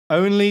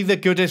Only the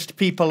goodest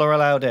people are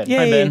allowed in.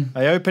 Hi, Ben.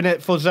 I open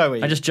it for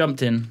Zoe. I just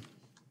jumped in.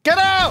 Get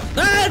out!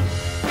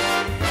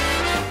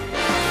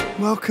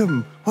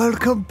 Welcome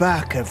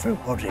back,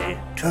 everybody,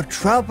 to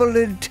Trouble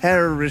in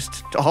Terrorist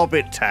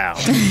Hobbit Town.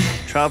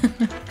 Trouble in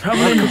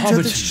Hobbiton. to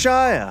the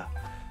Shire,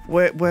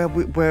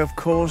 where of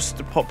course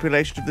the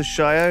population of the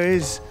Shire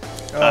is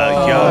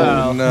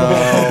young.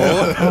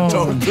 No.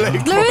 Don't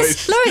blink,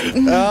 Lewis,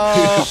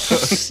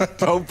 boys.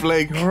 Don't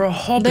blink. You're a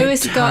hobbit.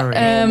 Lewis got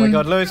Oh my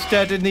god, Lewis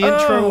dead in the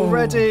intro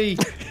already.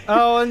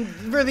 Oh, and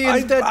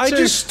Rythian's dead I too.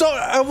 just thought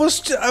I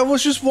was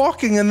just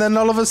walking, and then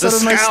all of a The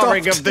sudden I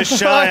scouring stopped. of the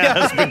Shire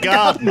has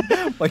begun.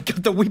 Oh my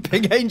god, the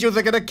weeping angels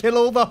are gonna kill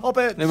all the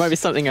hobbits. There might be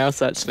something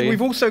else, actually.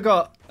 We've also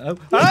got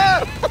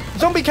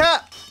zombie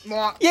cat.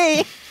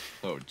 Yay!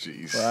 Oh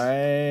jeez.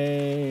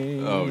 Right.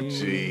 Oh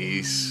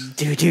jeez.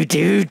 Do.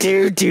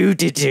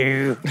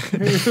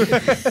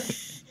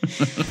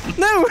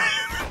 No!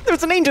 There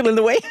was an angel in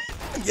the way.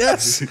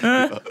 Yes. Angel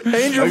I'm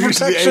using the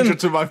protection. angel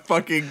to my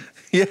fucking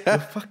You're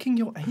fucking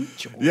your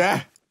angel.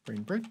 yeah.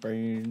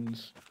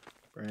 Brains.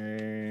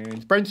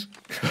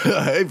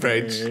 Hey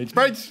brains.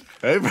 Brains.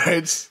 Hey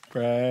brains.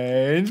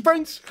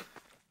 Brains.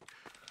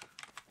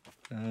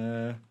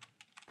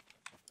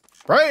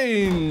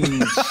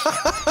 Brains.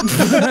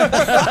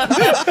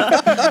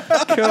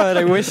 God,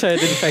 I wish I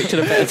had infected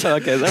a better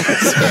target.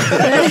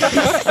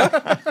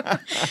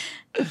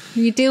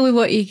 you deal with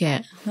what you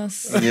get.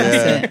 That's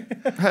it.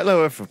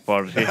 Hello,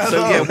 everybody.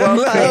 So yeah,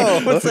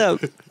 welcome. What's up?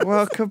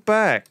 Welcome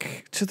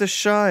back to the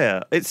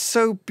Shire. It's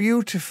so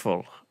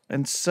beautiful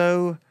and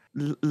so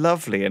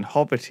lovely and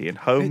hobbity and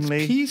It's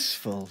homely.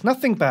 peaceful.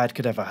 Nothing bad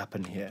could ever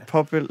happen here.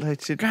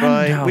 Populated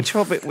by Gandalf. which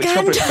hobbit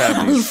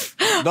families?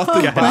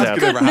 Nothing bad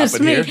could ever Goodness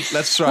happen me. here.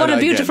 Let's try What that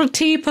a beautiful again.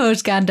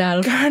 T-pose,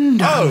 Gandalf.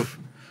 Gandalf.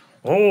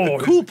 Oh,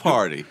 cool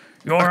party.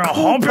 You're a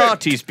Cool hobbit.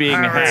 party's being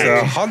It's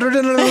had.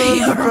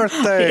 111th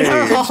birthday.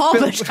 You're a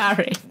hobbit,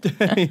 Harry.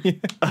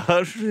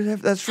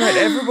 That's right.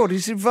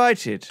 Everybody's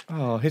invited.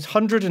 Oh, his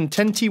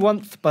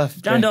 121st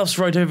birthday. Gandalf's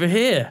right over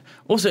here.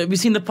 Also, have you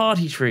seen the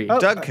party tree?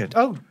 Duncan.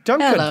 Duncan.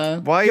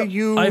 Hello. Why are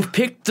you? I've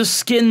picked the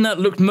skin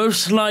that looked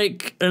most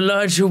like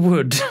Elijah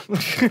Wood.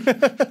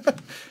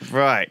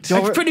 Right.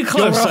 It's pretty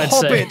close, You're a I'd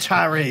hobbit, say.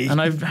 Harry. And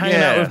I've hanging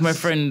out with my Yes.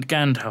 friend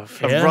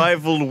Gandalf A here.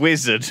 rival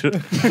wizard.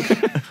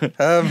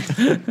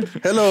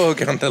 Hello,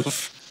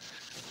 Gandalf.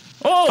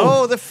 Oh!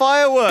 Oh, the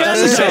fireworks!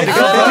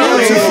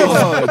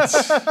 Gandalf.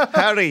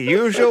 Harry,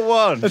 use your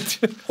wand.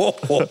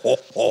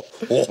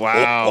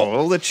 Wow,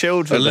 all the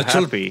children are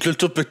happy.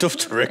 little bit of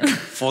trick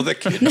for the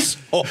kids.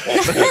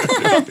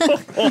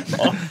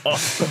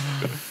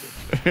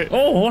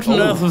 Oh, what on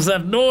earth was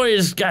that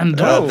noise,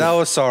 Gandalf? That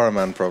was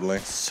Saruman, probably.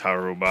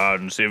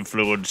 Saruman's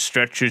influence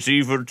stretches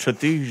even to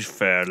these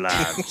fair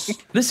lands.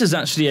 This is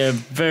actually a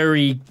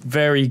very,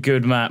 very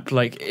good map.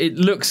 Like, it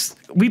looks...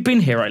 We've been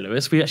here, right,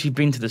 Lewis? We've actually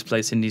been to this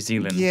place in New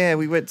Zealand. Yeah,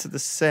 we went to the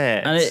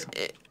set. And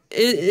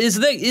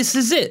this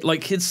is it.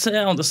 Like, it's set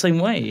out the same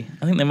way.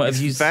 I think they might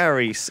have used...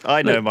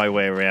 I know my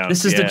way around.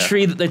 This is the yeah.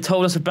 tree that they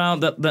told us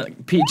about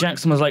that Peter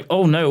Jackson was like,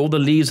 oh no, all the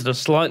leaves are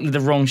slightly the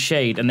wrong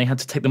shade, and they had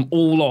to take them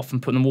all off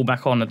and put them all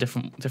back on a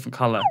different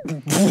colour. They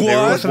were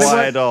all So they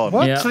wired weren't- on.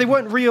 What? Yeah. So they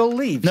weren't real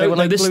leaves? they were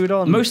like glued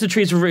on? Most of the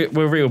trees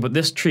were real, but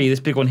this tree, this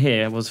big one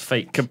here, was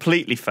fake.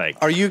 Completely fake.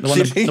 Are you The one,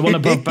 kidding the one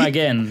above me? Bag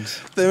End.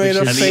 They made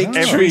a which is- fake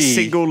Every tree.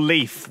 single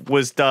leaf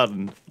was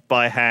done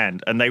by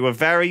hand, and they were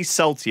very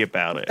salty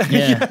about it.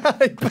 Yeah.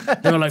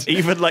 They were like,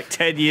 Even like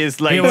 10 years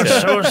he was later.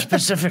 so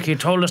specific, he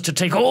told us to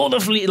take all the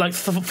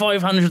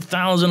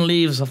 500,000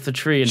 leaves off the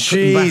tree and put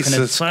them back in a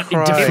Jesus slightly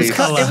Christ. different It was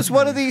colour. It was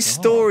one of these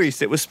stories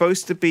that was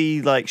supposed to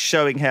be like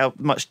showing how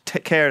much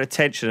care and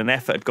attention and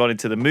effort had gone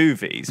into the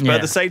movies, but Yeah.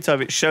 at the same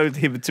time, it showed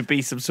him to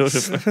be some sort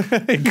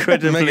of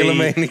incredibly,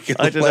 Megalomaniac,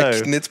 I don't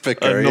like, know,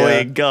 nitpicker,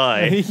 annoying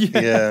guy.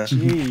 Yeah.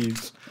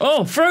 Jeez.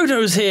 Oh,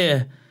 Frodo's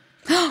here.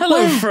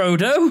 Hello,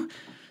 Frodo.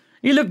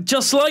 You look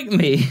just like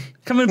me.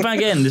 Coming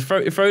back in,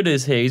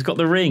 Frodo's here. He's got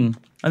the ring.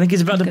 I think he's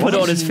about to put it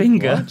on his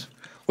finger.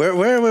 Where?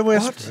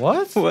 What?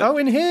 Oh,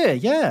 in here,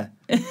 yeah.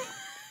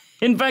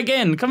 In Bag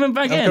End. Coming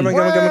back in. Coming.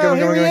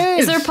 Here he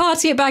Is there a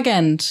party at Bag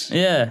End?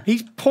 Yeah.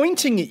 He's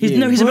pointing at you.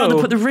 No, he's about to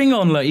Whoa. put the ring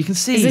on, look. You can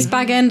see. Is this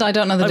Bag End? I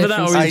don't know the Either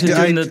that difference. or he's just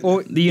doing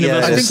Or- the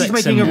universal I think sex he's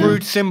making symbol. a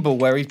rude symbol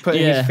where he's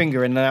putting Yeah. his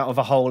finger in and out of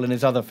a hole in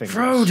his other finger.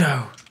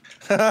 Frodo,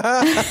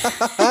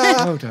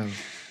 Frodo.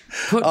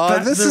 put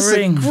back This the is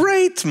ring. a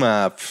great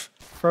map.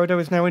 Frodo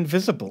is now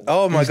invisible.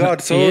 Oh my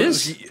God! So he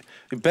is?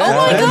 Ben,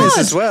 Oh my Ben is God.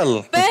 as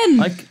well. Ben!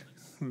 Like,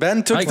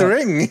 Ben took I- the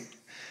ring.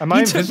 Am I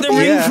he took invisible?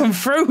 the ring Yeah. from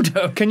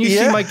Frodo. Can you see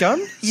Yeah. my gun?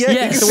 Yeah,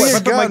 Yes. you So can if see I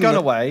his put my gun gun.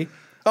 away,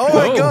 Oh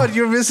my Whoa. God!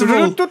 You're visible.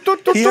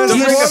 He has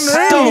He one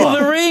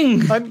Stole ring.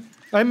 the ring.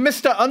 I'm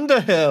Mr.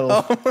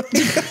 Underhill.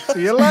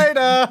 See you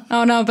later.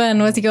 Oh no, Ben,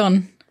 where's he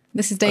gone?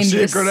 This is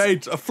dangerous.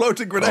 a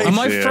floating grenade. Am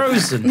I dear.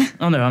 frozen?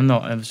 Oh no, I'm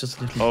not. I was just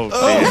a little. Oh,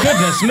 Oh dear.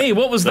 goodness me!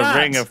 What was The that?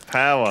 ring of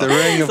power. The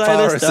ring of Silas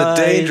power is a died.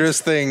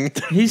 dangerous thing.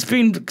 He's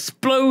been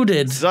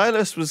exploded.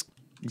 Xylus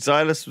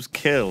was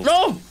killed.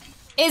 Oh,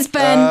 It's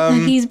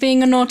Ben. He's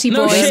being a naughty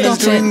No boy. shit. Stop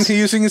He's it.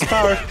 using his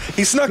power.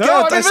 He snuck No,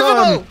 out. I'm I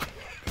saw him. invisible.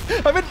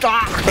 I'm in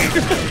dark.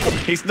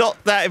 He's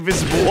not that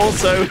invisible.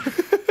 Also,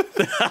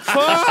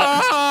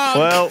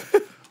 well,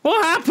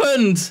 What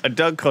happened? a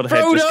Duncon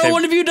head just Frodo, came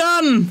what have you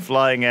done?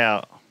 flying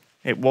out.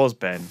 It was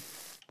Ben.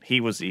 He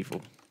was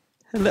evil.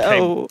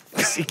 Hello.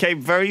 He came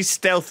very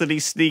stealthily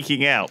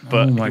sneaking out,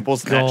 but Oh my he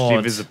wasn't God. actually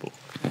invisible.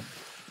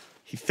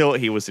 He thought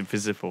he was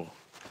invisible.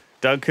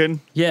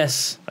 Duncan,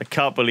 Yes. I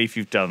can't believe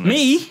you've done this.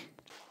 Me?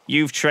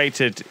 You've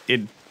traitored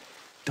in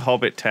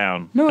Hobbit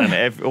Town, No.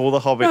 and all the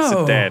hobbits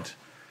No. are dead.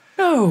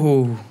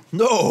 No.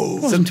 No.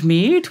 It wasn't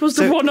me. It was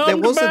the So one there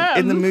on wasn't man.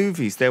 in the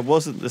movies. There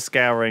wasn't the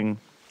scouring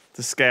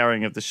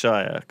of the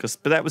Shire,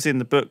 but that was in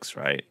the books,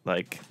 right?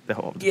 Like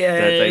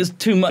Yeah, they- it was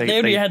too much. They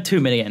already they- had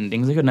too many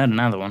endings. They couldn't add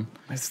another one.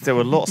 There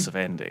were lots of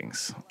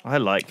endings. I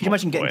like. Can you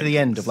imagine getting to the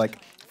end of like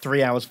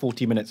 3 hours,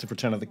 40 minutes of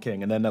Return of the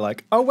King, and then they're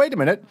like, oh, wait a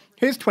minute,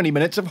 here's 20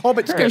 minutes of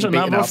Hobbits Here's getting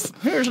beaten another,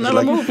 up. here's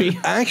another movie.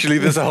 Actually,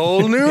 there's a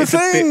whole new It's a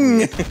bit thing.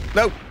 weird.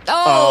 No.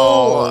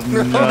 Oh,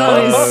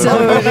 that is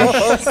so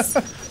ridiculous.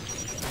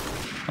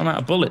 I'm out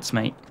of bullets,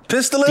 mate.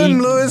 Pistol him,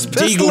 Lewis.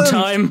 Pistol Deagle him.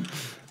 time.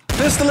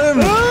 Pistol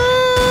him.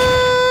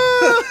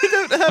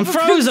 I'm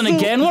frozen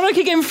again. Why do I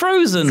keep getting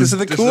frozen? This is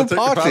the cool Just take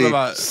your party.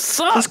 pal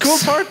Sucks. It's cool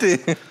party.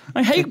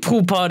 I hate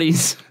pool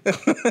parties.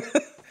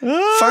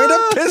 Find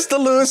a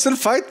pistol, Lewis, and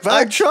fight I'm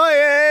back.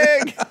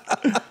 trying.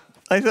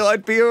 I thought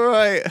I'd be all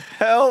right.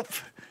 Help!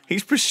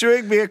 He's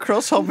pursuing me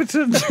across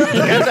Hobbiton.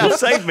 Gandalf,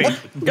 save me!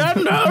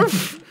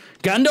 Gandalf!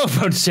 Gandalf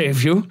won't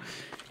save you.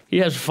 He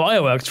has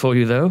fireworks for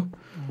you, though.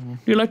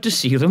 You like to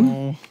see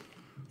them?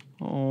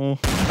 Oh,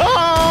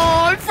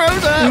 I'm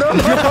frozen!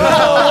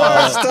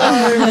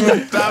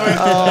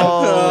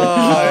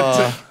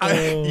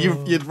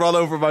 You'd run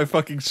over my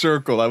fucking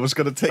circle. I was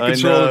going to take I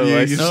control know. of you.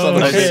 I You saw son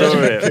of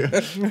a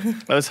it.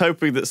 I was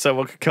hoping that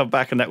someone could come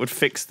back and that would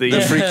fix the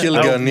Free kill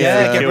gun,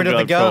 yeah, yeah. get rid of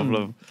the gun.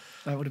 problem.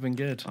 That would have been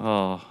good.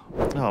 Oh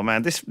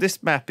man,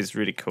 this map is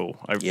really cool.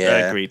 I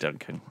Yeah. agree,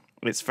 Duncan.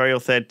 It's very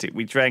authentic.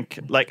 We drank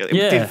it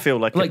Yeah. did feel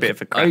like a Like, bit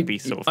of a crappy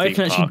sort of I theme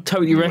can actually park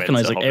totally when we went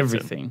recognise, to like, Hobbiton,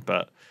 everything.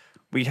 But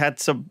we had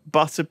some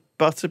butter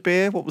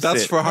beer. What was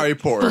That's it? for Harry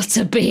Potter.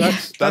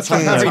 Butterbeer. That's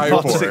Harry Harry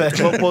Potter.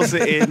 Potter. What was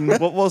it in?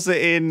 What was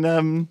it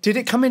in? Did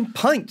it come in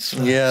pints?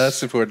 Yeah, that's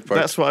the important part.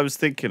 That's what I was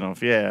thinking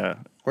of. Yeah.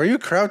 Were you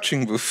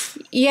crouching, Boof?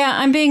 Yeah,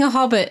 I'm being a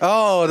hobbit.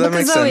 Oh, that Look at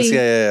makes Zoe. sense.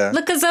 Yeah.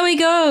 Look at Zoe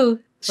go.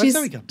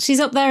 Zoe go? She's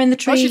up there in the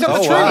tree. she's up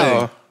Oh, the tree.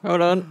 wow.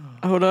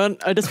 Hold on.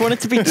 I just wanted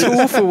to be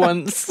tall for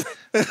once.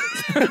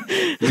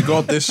 You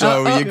got this,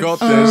 Zoe. You got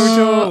this.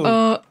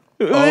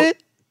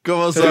 Come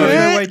on, There's no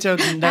Zoe. way to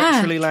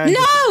naturally land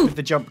no! with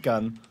the jump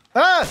gun.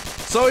 Ah!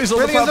 Zoe's on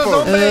the Brilliant, a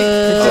platform. zombie!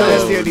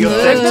 That's the only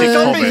There's authentic two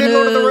zombies in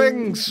Lord of the Hobbit.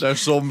 Rings!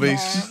 There's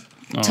zombies.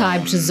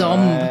 Time to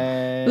zomb.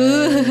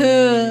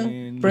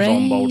 Zomboltron.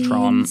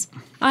 Brains.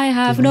 I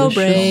have no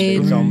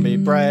brains. Zombie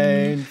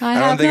brain. I I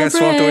have don't think no I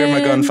swapped away my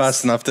gun brains.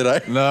 fast enough, did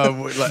I?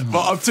 No,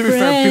 but to be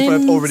fair, people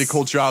have already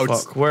called you out.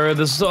 Fuck, where are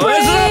the zombies?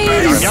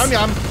 Brains. Yum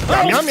yum.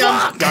 Yum yum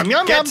yum. Yum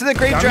yum. Get to the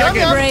Green Yum, Dragon.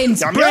 yum, yum.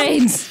 Brains. Yum, yum.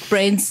 Brains.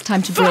 Brains.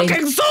 Time to brain.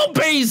 Fucking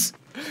zombies!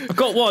 I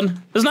got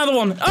one. There's another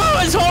one.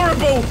 Oh, it's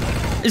horrible.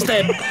 It's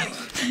dead.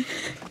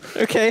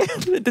 Okay,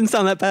 it didn't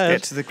sound that Get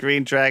bad. to the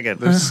Green Dragon.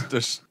 There's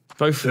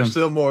Both of them.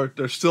 still more.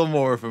 There's still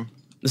more of them.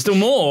 There's still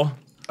more.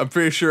 I'm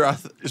pretty sure.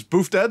 Is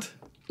Boof dead?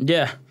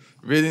 Yeah.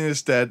 Reading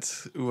is dead.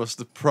 Who was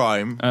the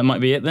prime? Might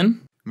be it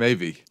then.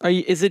 Maybe.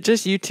 Is it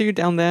just you two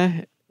down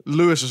there?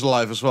 Lewis is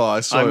alive as well. I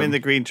saw I'm him. in the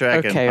Green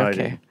Dragon. Okay.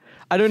 hiding.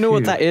 I don't know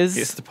what that is.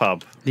 It's the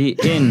pub. The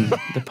inn,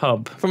 the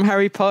pub. From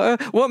Harry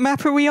Potter. What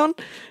map are we on?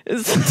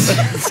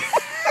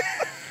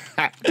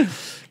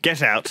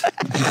 Get out.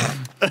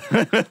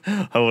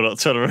 I will not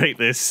tolerate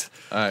this.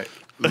 All right.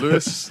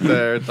 Lewis is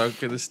there.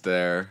 Duncan is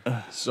there.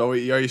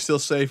 Zoe, are you still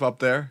safe up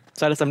there?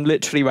 Silas, I'm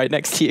literally right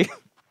next to you.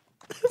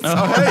 What's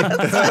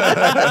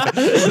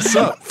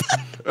up?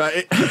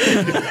 Right.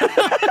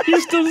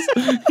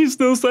 He's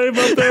still safe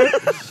up there.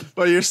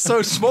 Well, you're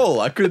so small.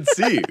 I couldn't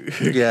see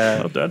you.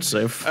 Yeah, That's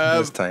safe.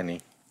 it's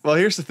tiny. Well,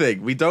 here's the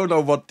thing. We don't know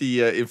what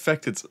the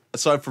infected,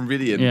 aside from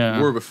Ridian, Yeah.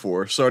 were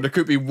before. So there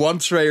could be one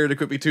trayer, there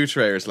could be two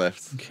trayers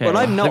left. Okay. Well,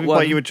 I'm Let not me buy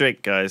one. you a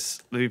drink,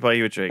 guys. Let me buy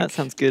you a drink. That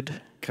sounds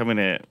good. Come in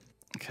here.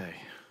 Okay.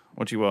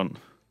 What do you want?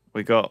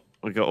 We got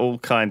all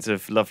kinds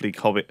of lovely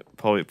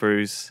Hobbit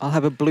brews. I'll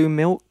have a blue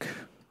milk.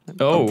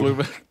 Oh.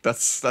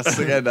 That's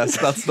again. That's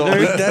not.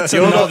 That's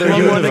You're another not-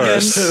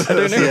 universe. I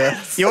don't know.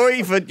 Yeah.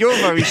 You're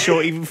very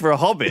short even for a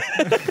Hobbit.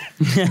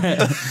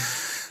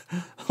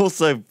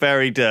 Also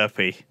very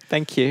derpy.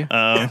 Thank you.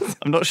 I'm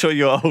not sure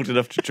you're old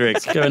enough to drink.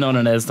 What's going on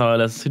in there,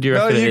 Silas? Who do you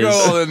No, reckon you it go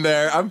is? all in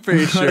there. I'm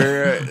pretty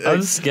sure.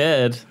 I'm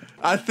scared.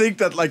 I think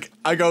that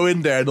I go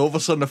in there and all of a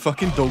sudden a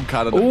fucking dunk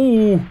cannon.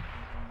 Ooh.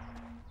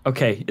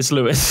 Okay, it's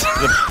Lewis.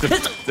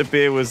 The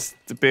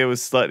beer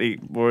was slightly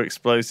more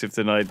explosive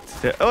than I'd.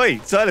 Oi,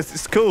 Silas,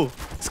 it's cool.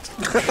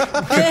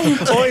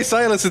 Oi,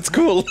 Silas, it's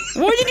cool.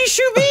 Why did you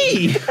shoot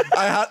me?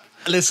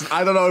 Listen,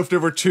 I don't know if there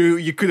were two.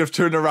 You could have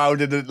turned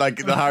around in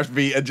the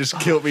heartbeat and just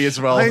killed me as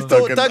well. I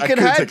thought Duncan I could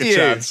had take a you.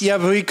 chance. Yeah,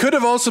 but he could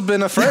have also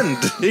been a friend.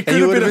 He And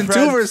you would have been been a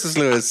friend. 2 versus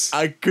Lewis.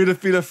 I could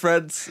have been a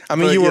friend. I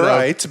mean, but, you were know,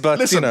 right, but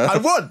listen, I I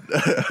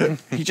won.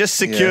 You just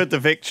secured the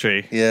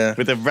victory. Yeah.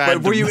 With a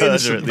random were you murder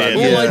innocent at the about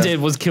end. it? All I Yeah.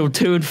 did was kill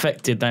 2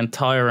 infected the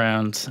entire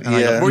round. And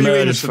I got Were you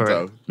murdered innocent, for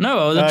though? it. No,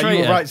 I was a traitor.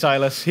 You were right,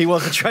 Silas. He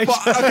was a traitor.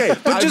 Okay,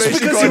 But just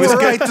because you were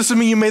right doesn't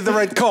mean you made the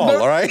right call,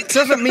 all right?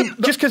 Doesn't mean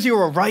just because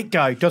you're a right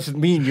guy doesn't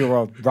mean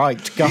you're a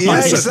right guy. Yeah,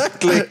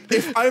 exactly.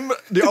 If I'm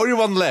the only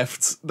one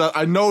left that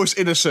I know is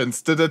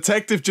innocent, the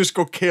detective just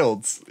got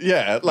killed.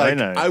 Yeah, like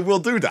know. I will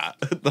do that.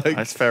 Like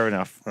That's fair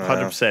enough.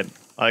 100%.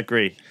 I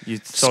agree. You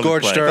solid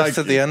Scorched play. earth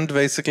at the end,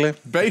 basically.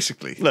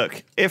 basically.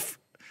 Look, if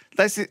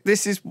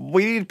this is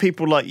we need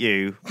people like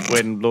you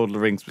when Lord of the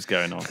Rings was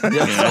going on. You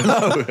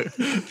know?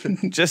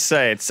 Just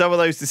saying, some of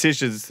those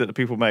decisions that the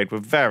people made were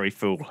very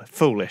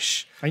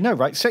foolish. I know,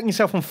 right? Setting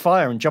yourself on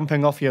fire and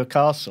jumping off your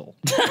castle.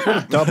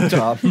 Dumb.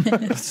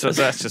 So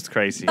that's just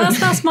crazy.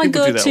 That's my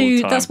People do that all the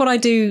go-to. time. That's what I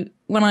do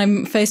when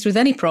I'm faced with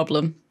any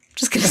problem.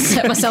 Just going to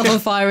set myself on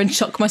fire and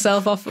chuck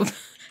myself off of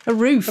a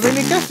roof. I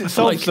mean, I guess it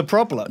solves the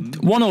problem.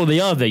 One or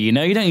the other, you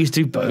know? You don't used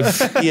to do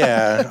both.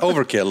 Yeah,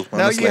 overkill.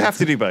 No, honestly. you have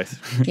to do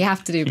both, You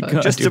have to do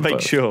both. just do to make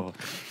both. sure.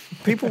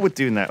 People were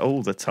doing that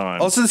all the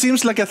time. Also, it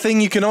seems like a thing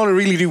you can only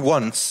really do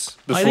once.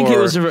 Before. I think it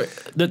was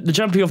the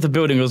jumping off the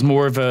building was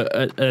more of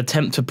an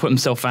attempt to put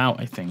himself out,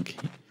 I think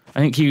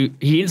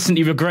he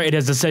instantly regretted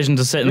his decision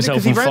to set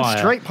himself Because he on ran fire.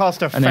 straight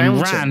past a and then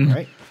fountain, ran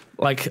right?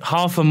 like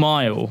half a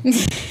mile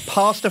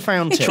Past a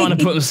fountain. trying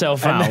to put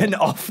himself out. and then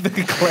off the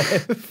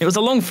cliff. It was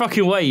a long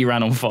fucking way he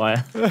ran on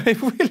fire.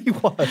 It really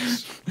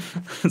was.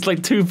 It's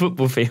like 2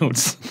 football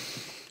fields.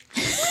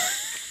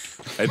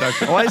 I don't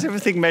Why is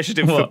everything measured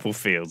in What? football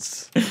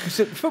fields?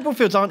 So football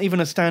fields aren't even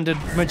a standard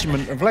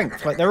measurement of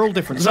length. Like, they're all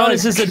different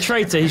Silas sizes. is a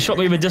traitor. He shot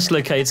me with a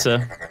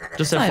dislocator.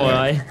 Just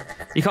FYI.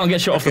 You can't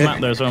get shot off the map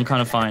though, so I'm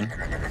kind of fine.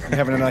 You're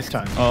having a nice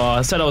time. Oh,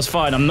 I said I was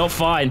fine. I'm not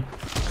fine.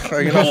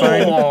 Are you not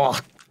fine? Oh,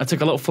 I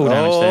took a lot of fall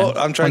damage there. Oh,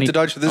 I'm trying to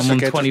dodge this I'm on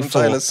locator from 24.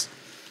 Silas.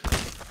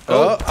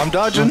 Oh, I'm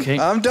dodging. Okay.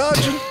 I'm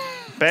dodging.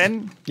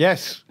 Ben,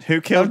 Yes.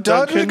 who killed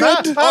dodging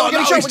Duncan? good. Oh, we're no,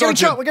 getting shot, he's we're getting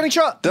dodging. shot, we're getting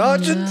shot.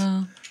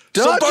 Dodging.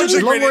 Stop Dodging.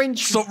 dodging. Long really.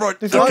 range. Stop right.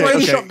 There's long range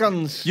okay.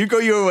 shotguns. You go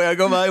your way, I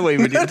go my way.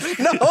 With it.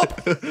 No. Oh,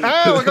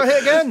 I got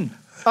hit again.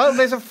 Oh,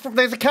 there's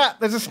a cat.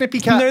 There's a snippy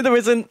cat. No, there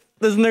isn't.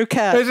 There's no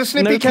cat. There's a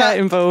snippy no cat.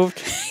 involved.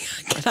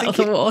 Get out of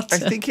the water. I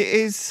think it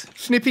is.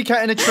 Snippy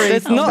cat in a tree.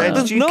 There's not. Ben,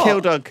 There's did you not. kill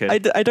Duncan? I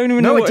don't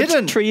even No, know I what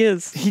didn't. a tree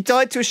is. He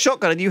died to a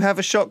shotgun, and you have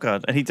a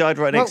shotgun, and he died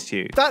right Well, next to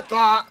you. That.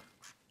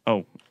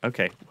 Oh,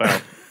 okay.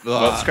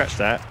 Well, scratch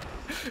that.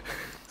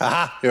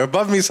 Aha, you're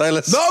above me,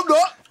 Silas. No, I'm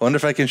not. Wonder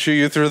if I can shoot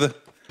you through the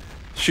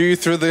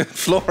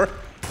floor.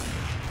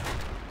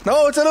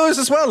 No, it's a Lewis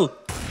as well.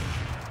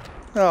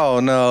 Oh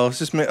no, it's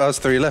just us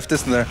 3 left,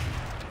 isn't there?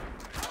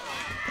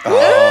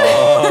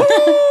 Oh.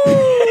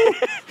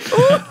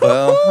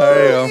 Well,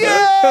 there you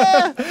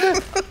go.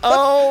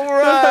 All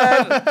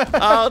right.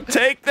 I'll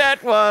take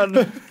that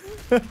one.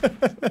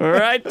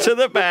 Right to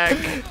the back.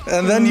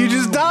 And then you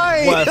just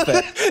die. Worth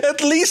it.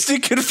 At least you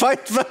can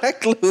fight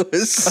back,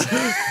 Lewis.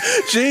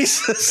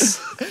 Jesus.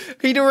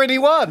 He'd already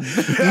won.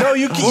 No,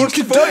 you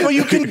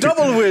can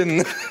double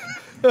win.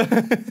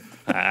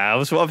 I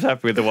was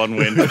happy with the one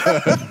win.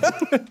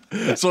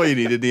 That's all you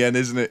need in the end,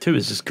 isn't it? 2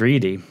 is just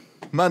greedy.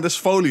 Man, this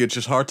foliage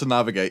is hard to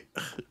navigate.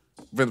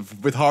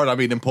 With hard, I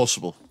mean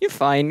impossible. You're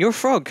fine. You're a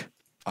frog.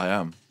 I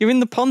am. You're in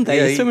the pond there.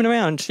 Yeah, You're swimming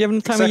around. You're having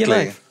the time of your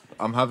life.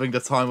 I'm having the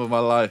time of my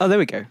life. Oh, there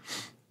we go.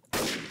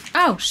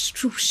 Ow,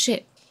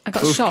 shit. I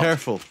got shot.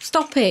 Careful.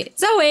 Stop it.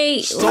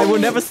 Zoe! I will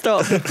never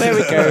stop. There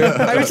we go.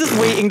 I was just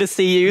waiting to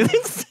see you.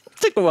 It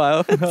took a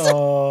while.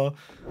 Oh.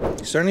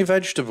 Is there any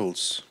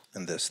vegetables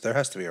in this? There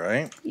has to be,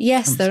 right?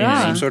 Yes, there seen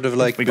are. Some sort of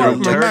like We grow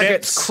root-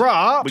 turnips,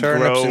 crop. we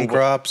turnips grow and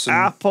crops and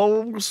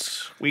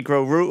apples. We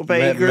grow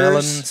rutabagas.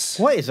 melons.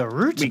 What is a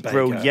rutabaga? We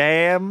grow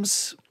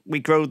yams. We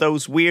grow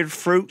those weird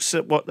fruits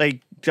that what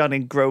they done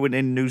in growing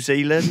in New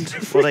Zealand.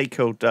 What are they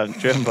called, Doug? Do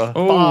you remember?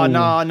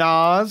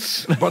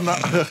 Bananas. But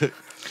not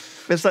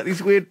There's like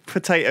these weird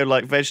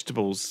potato-like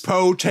vegetables. I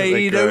don't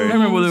potato.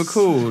 remember what they were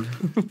called.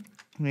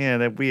 Yeah,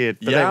 they're weird.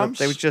 But Yams?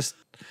 they were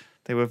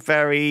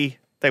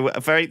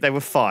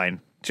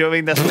fine. Do you know what I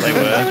mean? That's what they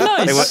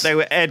were. Nice. They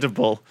were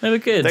edible. They were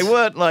good. They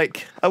weren't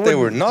like I They wouldn't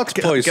were not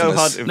go poisonous.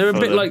 hunting They were a for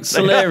bit them. like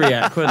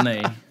celeriac, weren't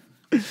they?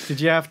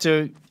 Did you have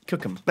to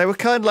cook them? They were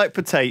kind of like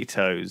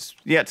potatoes.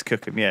 You had to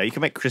cook them. Yeah, you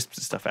can make crisps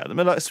and stuff out of them.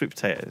 They're like sweet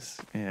potatoes.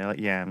 Yeah, like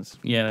yams.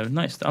 Yeah, they were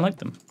nice. I like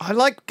them. I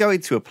like going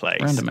to a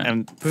place Random man.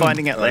 and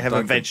finding out they have a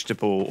Duncan.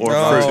 vegetable or a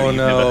Oh, fruit that you've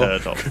no. never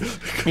heard of.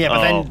 Yeah,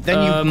 but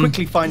then you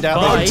quickly find out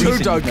bye. that Two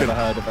you've Duncan. never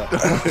heard of it.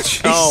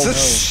 Oh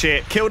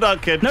shit! Kill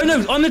Duncan. No,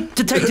 I'm the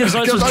detective. So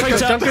I was traitor.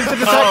 Duncan's the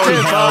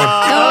detective.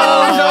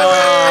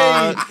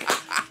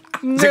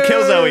 To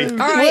kill Zoe.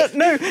 What?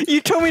 No,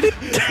 you told me to. Zoe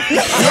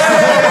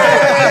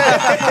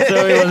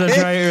was a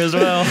traitor as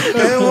well.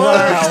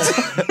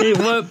 It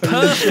worked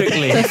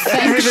perfectly.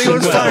 Everything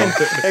was fine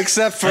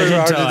except for I did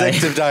our die.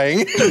 detective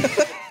dying.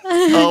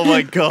 Oh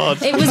my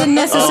god. It was a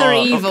necessary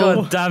evil.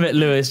 God damn it,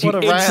 Lewis. You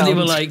What a instantly were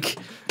round. like,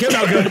 go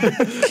now, go.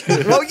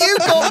 Well, you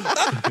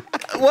got.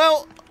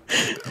 Well.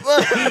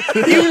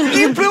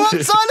 you blew up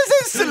Silas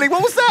instantly.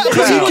 What was that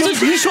about?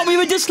 He shot me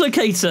with a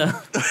dislocator.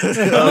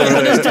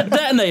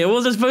 Detonator. What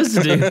was I supposed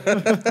to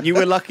do? You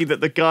were lucky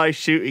that the guy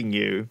shooting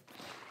you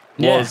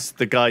was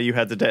the guy you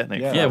had the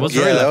detonator. Yeah, it was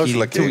very that lucky. was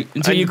lucky.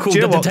 Until you And called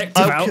do the know what?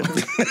 detective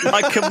out.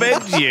 I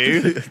commend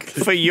you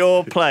for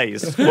your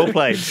plays. Well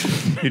played.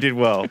 You did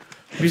well.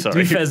 To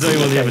Sorry. be fair, Zoe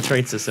was the other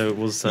traitor, so it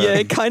was. Yeah,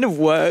 it kind of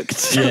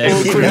worked. Yeah.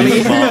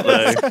 Really smart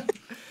though.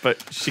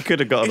 But she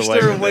could have gotten Is away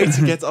there a with way it.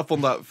 to get up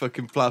on that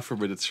fucking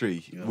platform in a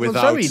tree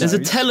without? Zoe There's a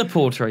knows.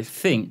 teleporter, I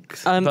think.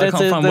 But I There's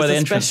can't find where the a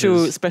entrance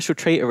special is. special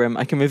traitor room.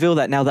 I can reveal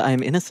that now that I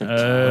am innocent.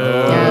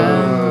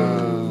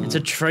 It's a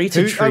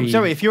traitor Oh, tree.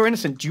 Zoe, if you're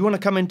innocent, do you want to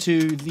come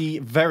into the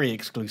very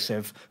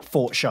exclusive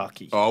Fort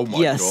Sharky? Oh my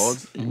yes.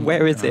 god!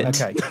 Where is it?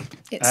 Okay.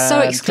 It's so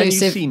Can you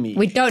exclusive. see me?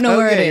 We don't know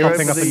where it you're is.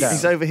 Hopping up and down.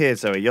 He's over here,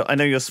 Zoe. I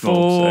know you're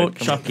small. Fort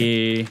So come on.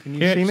 Chucky. you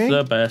see me? It's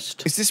the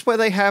best. Is this where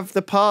they have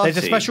the party?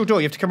 There's a special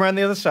door. You have to come around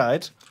the other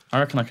side, I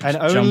reckon I can and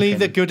just jump only in.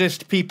 the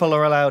goodest people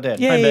are allowed in.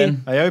 Hi,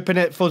 Ben. I open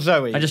it for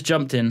Zoe. I just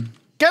jumped in.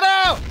 Get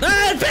out!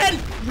 Ah, Ben!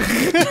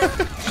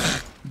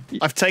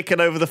 I've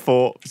taken over the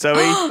fort.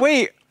 Zoe,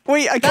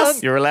 Wait, I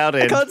can't. you're allowed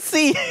in. I can't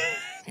see.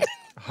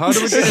 How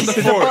do we get in the There's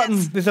a fort? button.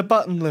 There's a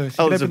button, Lewis.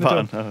 You Oh, can there's a open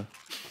the button. door.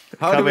 Oh.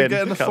 How do Come we in.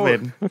 get in the Come fort?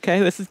 in. Okay,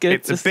 this is good.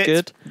 It's a this bit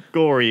is good.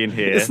 gory in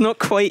here. It's not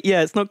quite.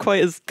 Yeah, it's not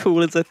quite as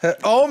cool as a.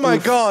 Oh my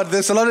god,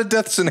 there's a lot of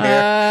deaths in here.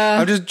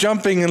 I'm just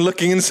jumping and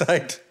looking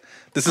inside.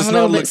 This does I'm a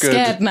little not bit look good.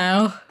 scared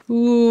now.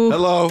 Ooh.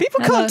 Hello.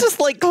 People can't just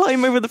like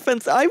climb over the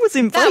fence. I was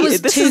invited.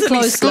 was This too is an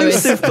close,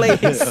 Lewis. exclusive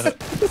place.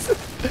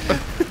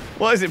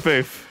 What is it,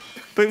 Booth?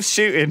 Booth's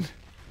shooting.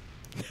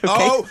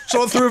 Oh,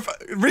 someone threw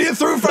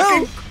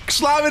fucking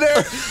slam in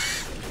there.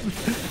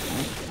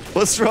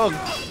 What's wrong?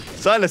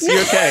 Silas, are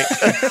you okay?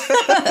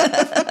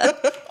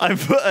 I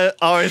put a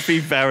RSV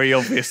very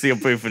obviously on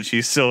Booth and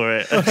she saw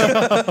it.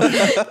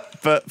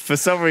 But for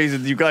some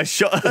reason, you guys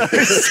shot her.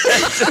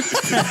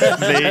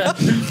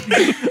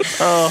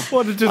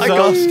 What a I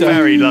got disaster.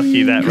 very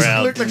lucky that It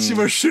round. looked like she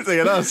was shooting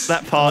at us.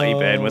 That party,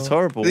 Ben, was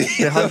horrible. The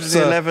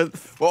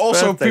 111th. Well,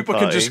 also birthday people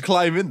can party. just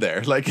climb in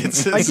there. Like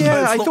it's Yeah, it's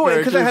I not thought very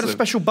because they had a inclusive.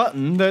 special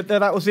button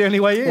that was the only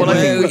way in. Well, I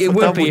think It that's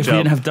would the be if we double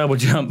didn't have double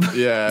jump.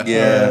 Yeah.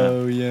 Yeah.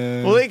 Oh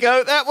yeah. Well, there you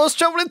go. That was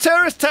Trouble in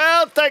Terrorist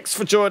Town. Thanks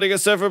for joining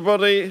us,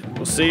 everybody.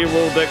 We'll see you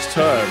all next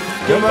time.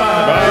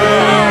 Goodbye.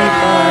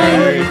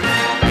 Bye.